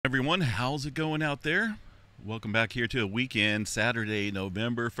Everyone, how's it going out there? Welcome back here to a weekend. Saturday,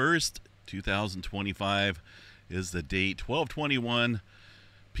 November 1st, 2025 is the date, 12:21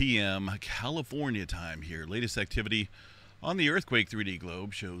 p.m. California time here. Latest activity on the earthquake 3D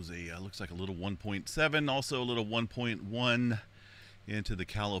globe shows looks like a little 1.7, also a little 1.1 into the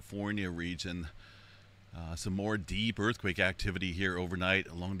California region. Some more deep earthquake activity here overnight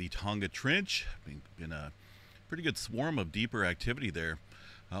along the Tonga Trench. Been a pretty good swarm of deeper activity there.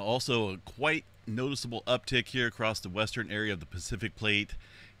 Also, a quite noticeable uptick here across the western area of the Pacific Plate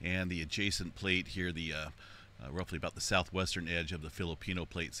and the adjacent plate here, the roughly about the southwestern edge of the Filipino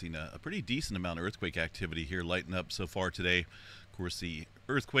Plate, seen a pretty decent amount of earthquake activity here lighten up so far today. Of course, the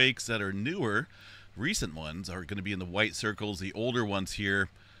earthquakes that are newer, recent ones, are going to be in the white circles. The older ones here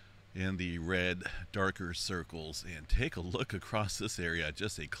in the red, darker circles. And take a look across this area.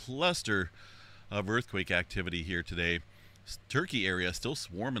 Just a cluster of earthquake activity here today. Turkey area still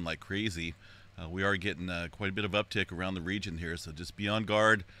swarming like crazy. We are getting quite a bit of uptick around the region here, so just be on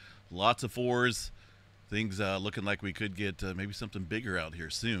guard. Lots of fours. Things looking like we could get maybe something bigger out here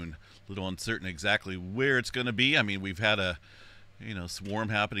soon. A little uncertain exactly where it's going to be. I mean, we've had a swarm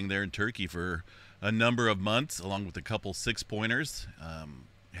happening there in Turkey for a number of months, along with a couple 6-pointers.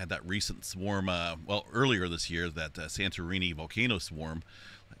 Had that recent swarm, earlier this year, that Santorini volcano swarm.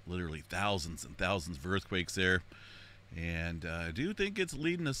 Literally thousands and thousands of earthquakes there. And I do think it's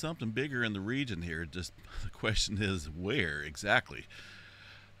leading to something bigger in the region here. Just the question is where exactly.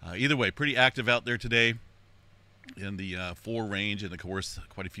 Either way, pretty active out there today in the 4 range, and of course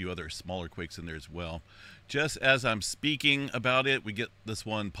quite a few other smaller quakes in there as well. Just as I'm speaking about it, we get this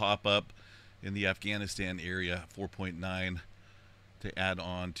one pop up in the Afghanistan area, 4.9, to add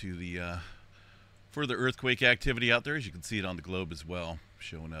on to the further earthquake activity out there. As you can see it on the globe as well,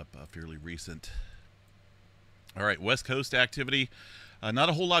 showing up fairly recent. All right, West Coast activity. Not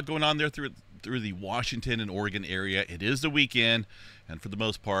a whole lot going on there through the Washington and Oregon area. It is the weekend, and for the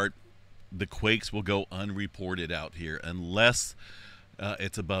most part, the quakes will go unreported out here unless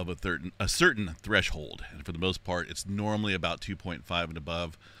it's above a certain threshold. And for the most part, it's normally about 2.5 and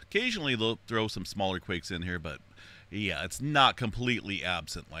above. Occasionally, they'll throw some smaller quakes in here, but yeah, it's not completely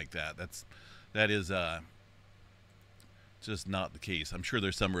absent like that. That is just not the case. I'm sure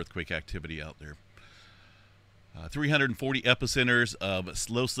there's some earthquake activity out there. 340 epicenters of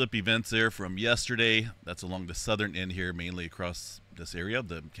slow slip events there from yesterday. That's along the southern end here, mainly across this area,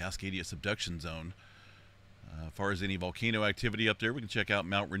 the Cascadia subduction zone. As far as any volcano activity up there, we can check out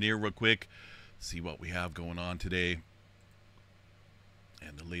Mount Rainier real quick, see what we have going on today.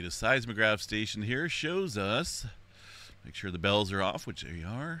 And the latest seismograph station here shows us, make sure the bells are off, which they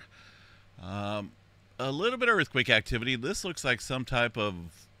are, a little bit of earthquake activity. This looks like some type of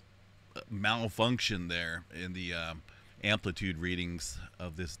malfunction there in the amplitude readings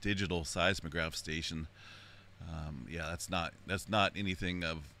of this digital seismograph station. Yeah, that's not anything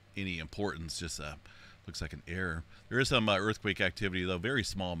of any importance, just looks like an error. There is some earthquake activity though, very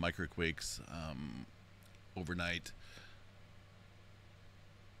small microquakes overnight.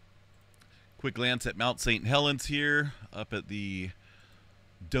 Quick glance at Mount St. Helens here, up at the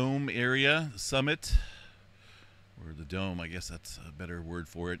dome area, summit, or the dome, I guess that's a better word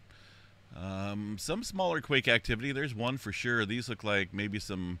for it. Some smaller quake activity. There's one for sure. These look like maybe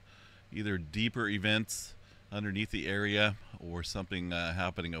some either deeper events underneath the area or something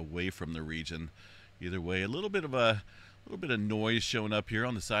happening away from the region. Either way, a little bit of noise showing up here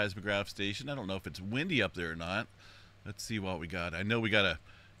on the seismograph station. I don't know if it's windy up there or not. Let's see what we got. I know we got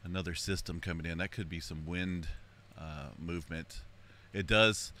another system coming in. That could be some wind movement. It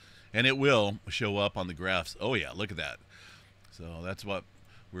does, and it will show up on the graphs. Oh yeah, look at that. So that's what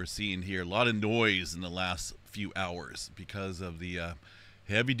we're seeing here. A lot of noise in the last few hours because of the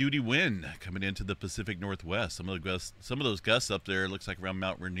heavy-duty wind coming into the Pacific Northwest. Some of those gusts up there looks like around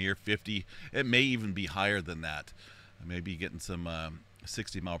Mount Rainier, 50. It may even be higher than that. Maybe getting some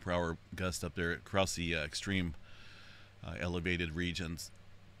 60-mile-per-hour gusts up there across the extreme elevated regions.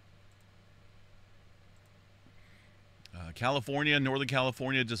 California, Northern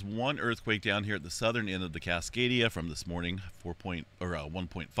California, just one earthquake down here at the southern end of the Cascadia from this morning,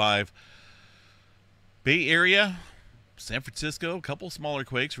 1.5. Bay Area, San Francisco, a couple smaller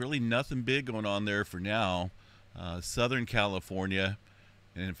quakes, really nothing big going on there for now. Southern California,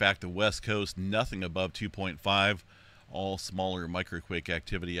 and in fact the West Coast, nothing above 2.5. All smaller microquake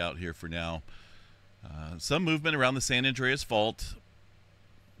activity out here for now. Some movement around the San Andreas Fault,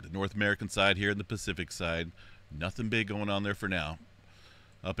 the North American side here and the Pacific side. Nothing big going on there for now.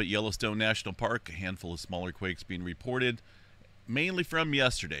 Up at Yellowstone National Park, a handful of smaller quakes being reported. mainly from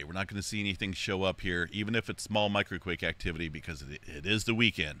yesterday. We're not going to see anything show up here, even if it's small microquake activity, because it is the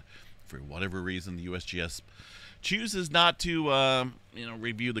weekend. For whatever reason, the USGS chooses not to,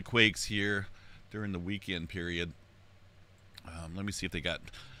 review the quakes here during the weekend period. Let me see if they got.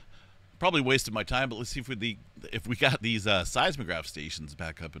 Probably wasted my time, but let's see if we got these seismograph stations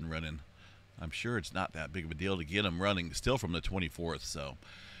back up and running. I'm sure it's not that big of a deal to get them running still from the 24th. So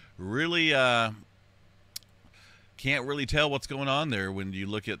really can't really tell what's going on there when you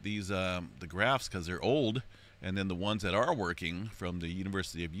look at these the graphs, because they're old, and then the ones that are working from the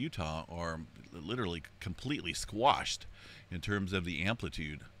University of Utah are literally completely squashed in terms of the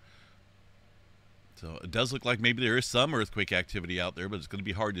amplitude. So it does look like maybe there is some earthquake activity out there, but it's going to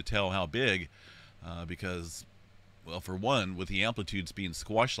be hard to tell how big because, well, for one, with the amplitudes being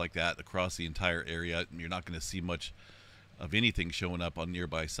squashed like that across the entire area, you're not going to see much of anything showing up on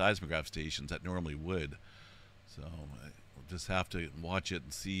nearby seismograph stations that normally would. So we'll just have to watch it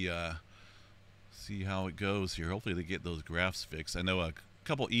and see how it goes here. Hopefully they get those graphs fixed. I know a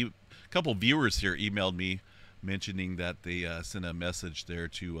couple viewers here emailed me mentioning that they sent a message there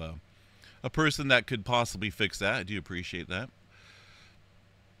to a person that could possibly fix that. I do appreciate that.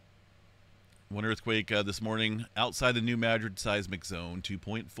 One earthquake this morning outside the New Madrid seismic zone,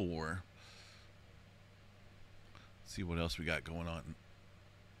 2.4. See what else we got going on.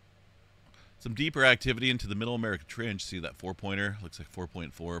 Some deeper activity into the Middle America Trench. See that 4-pointer? Looks like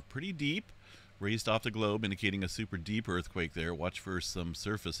 4.4. Pretty deep. Raised off the globe, indicating a super deep earthquake there. Watch for some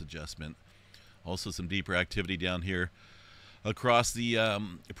surface adjustment. Also some deeper activity down here across the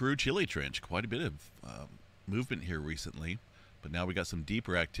Peru-Chile Trench. Quite a bit of movement here recently. But now we got some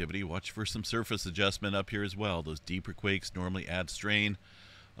deeper activity. Watch for some surface adjustment up here as well. Those deeper quakes normally add strain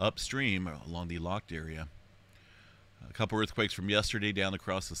upstream along the locked area. A couple earthquakes from yesterday down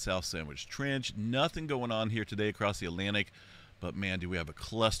across the South Sandwich Trench. Nothing going on here today across the Atlantic. But, man, do we have a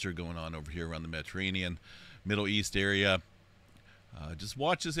cluster going on over here around the Mediterranean, Middle East area. Just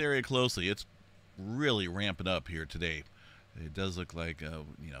watch this area closely. It's really ramping up here today. It does look like,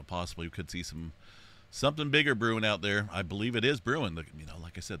 possibly we could see something bigger brewing out there. I believe it is brewing.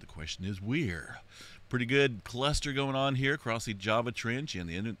 Like I said, the question is where. Pretty good cluster going on here across the Java Trench and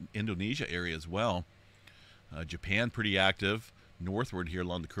the Indonesia area as well. Japan pretty active northward here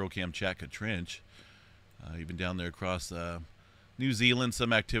along the Kuril-Kamchatka Trench. Even down there across New Zealand,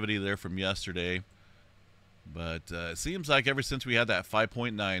 some activity there from yesterday. But it seems like ever since we had that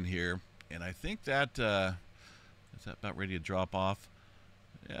 5.9 here, and I think that is that about ready to drop off?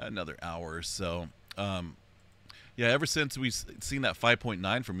 Yeah, another hour or so. Yeah, ever since we've seen that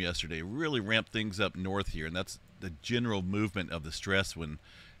 5.9 from yesterday, really ramped things up north here, and that's the general movement of the stress when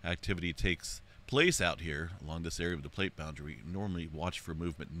activity takes place out here along this area of the plate boundary. We normally watch for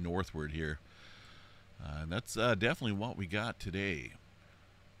movement northward here. And that's definitely what we got today.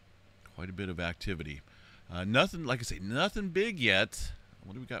 Quite a bit of activity. Nothing, like I say, nothing big yet.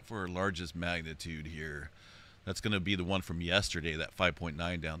 What do we got for our largest magnitude here? That's going to be the one from yesterday, that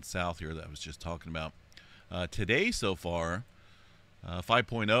 5.9 down south here that I was just talking about. Today so far,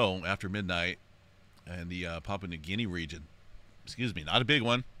 5.0 after midnight in the Papua New Guinea region. Excuse me, not a big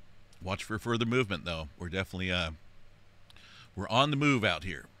one. Watch for further movement, though. We're definitely we're on the move out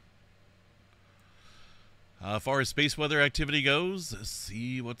here. As far as space weather activity goes, let's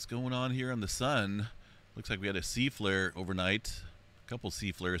see what's going on here on the sun. Looks like we had a sea flare overnight. A couple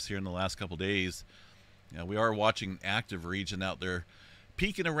sea flares here in the last couple days. Now, we are watching active region out there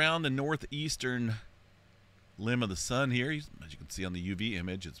peeking around the northeastern limb of the sun here. As you can see on the UV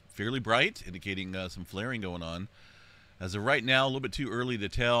image, it's fairly bright, indicating some flaring going on. As of right now, a little bit too early to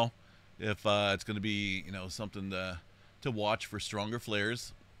tell if it's going to be, something to watch for stronger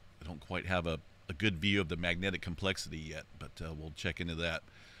flares. I don't quite have a good view of the magnetic complexity yet, but we'll check into that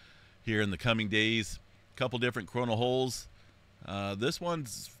here in the coming days. A couple different coronal holes. This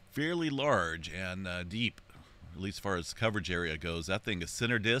one's fairly large and deep, at least as far as coverage area goes. That thing is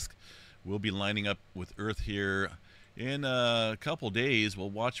center disk. We'll be lining up with Earth here in a couple days. We'll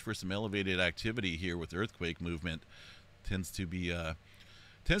watch for some elevated activity here with earthquake movement. Tends to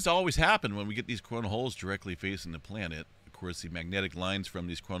always happen when we get these coronal holes directly facing the planet. Of course, the magnetic lines from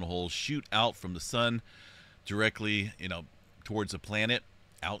these coronal holes shoot out from the sun directly, towards the planet,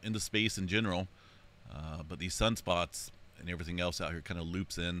 out into space in general. But these sunspots and everything else out here kind of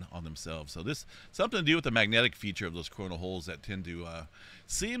loops in on themselves. So this something to do with the magnetic feature of those coronal holes that tend to,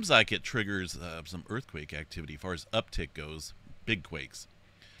 seems like it triggers some earthquake activity as far as uptick goes, big quakes.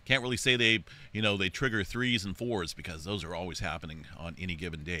 Can't really say they trigger 3s and 4s because those are always happening on any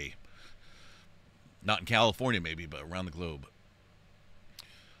given day. Not in California maybe, but around the globe.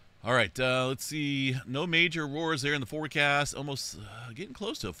 All right, let's see. No major roars there in the forecast. Almost getting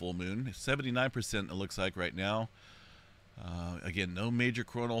close to a full moon. 79% it looks like right now. Again, no major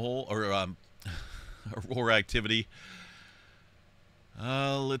coronal hole or aurora activity.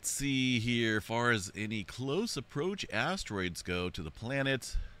 Let's see here. As far as any close approach asteroids go to the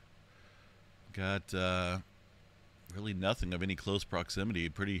planet, got really nothing of any close proximity.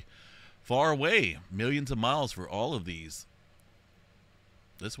 Pretty far away. Millions of miles for all of these.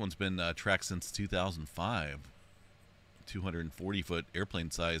 This one's been tracked since 2005. 240-foot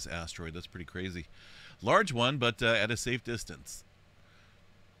airplane-size asteroid. That's pretty crazy. Large one, but at a safe distance.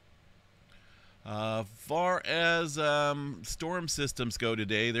 Far as storm systems go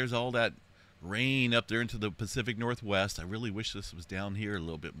today, there's all that rain up there into the Pacific Northwest. I really wish this was down here a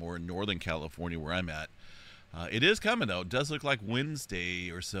little bit more in Northern California where I'm at. It is coming, though. It does look like Wednesday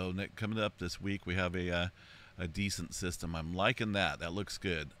or so coming up this week. We have a decent system. I'm liking that. That looks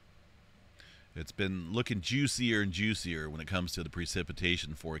good. It's been looking juicier and juicier when it comes to the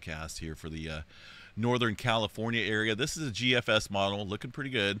precipitation forecast here for the Northern California area. This is a GFS model, looking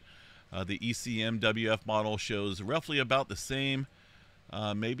pretty good. The ECMWF model shows roughly about the same,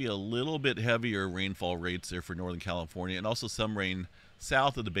 maybe a little bit heavier rainfall rates there for Northern California, and also some rain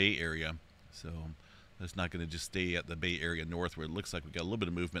south of the Bay Area. So that's not going to just stay at the Bay Area north, where it looks like we got a little bit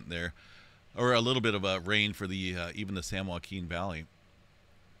of movement there, or a little bit of rain for the even the San Joaquin Valley.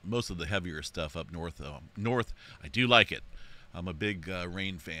 Most of the heavier stuff up north, though. North, I do like it. I'm a big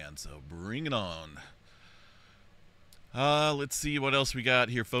rain fan, so bring it on. Let's see what else we got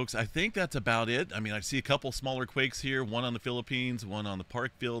here, folks. I think that's about it. I mean, I see a couple smaller quakes here. One on the Philippines, one on the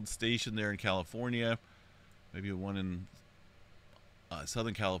Parkfield Station there in California. Maybe one in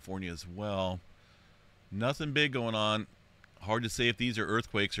Southern California as well. Nothing big going on. Hard to say if these are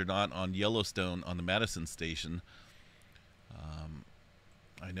earthquakes or not on Yellowstone on the Madison Station.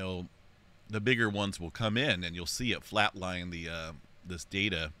 I know the bigger ones will come in and you'll see it flatline the this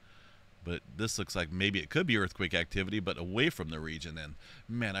data, but this looks like maybe it could be earthquake activity, but away from the region. And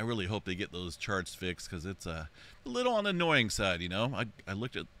man, I really hope they get those charts fixed, because it's a little on the annoying side. You know, I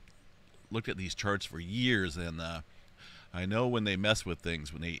looked at these charts for years, and I know when they mess with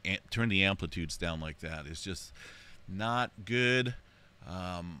things, when they turn the amplitudes down like that, it's just not good.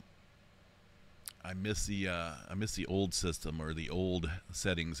 I miss the old system, or the old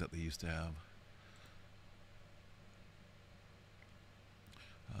settings that they used to have.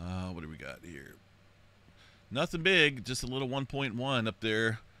 What do we got here? Nothing big, just a little 1.1 up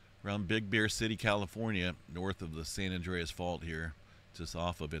there around Big Bear City, California, north of the San Andreas Fault here, just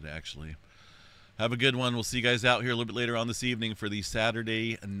off of it actually. Have a good one. We'll see you guys out here a little bit later on this evening for the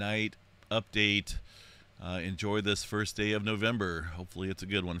Saturday night update. Enjoy this first day of November. Hopefully it's a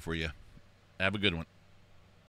good one for you. Have a good one.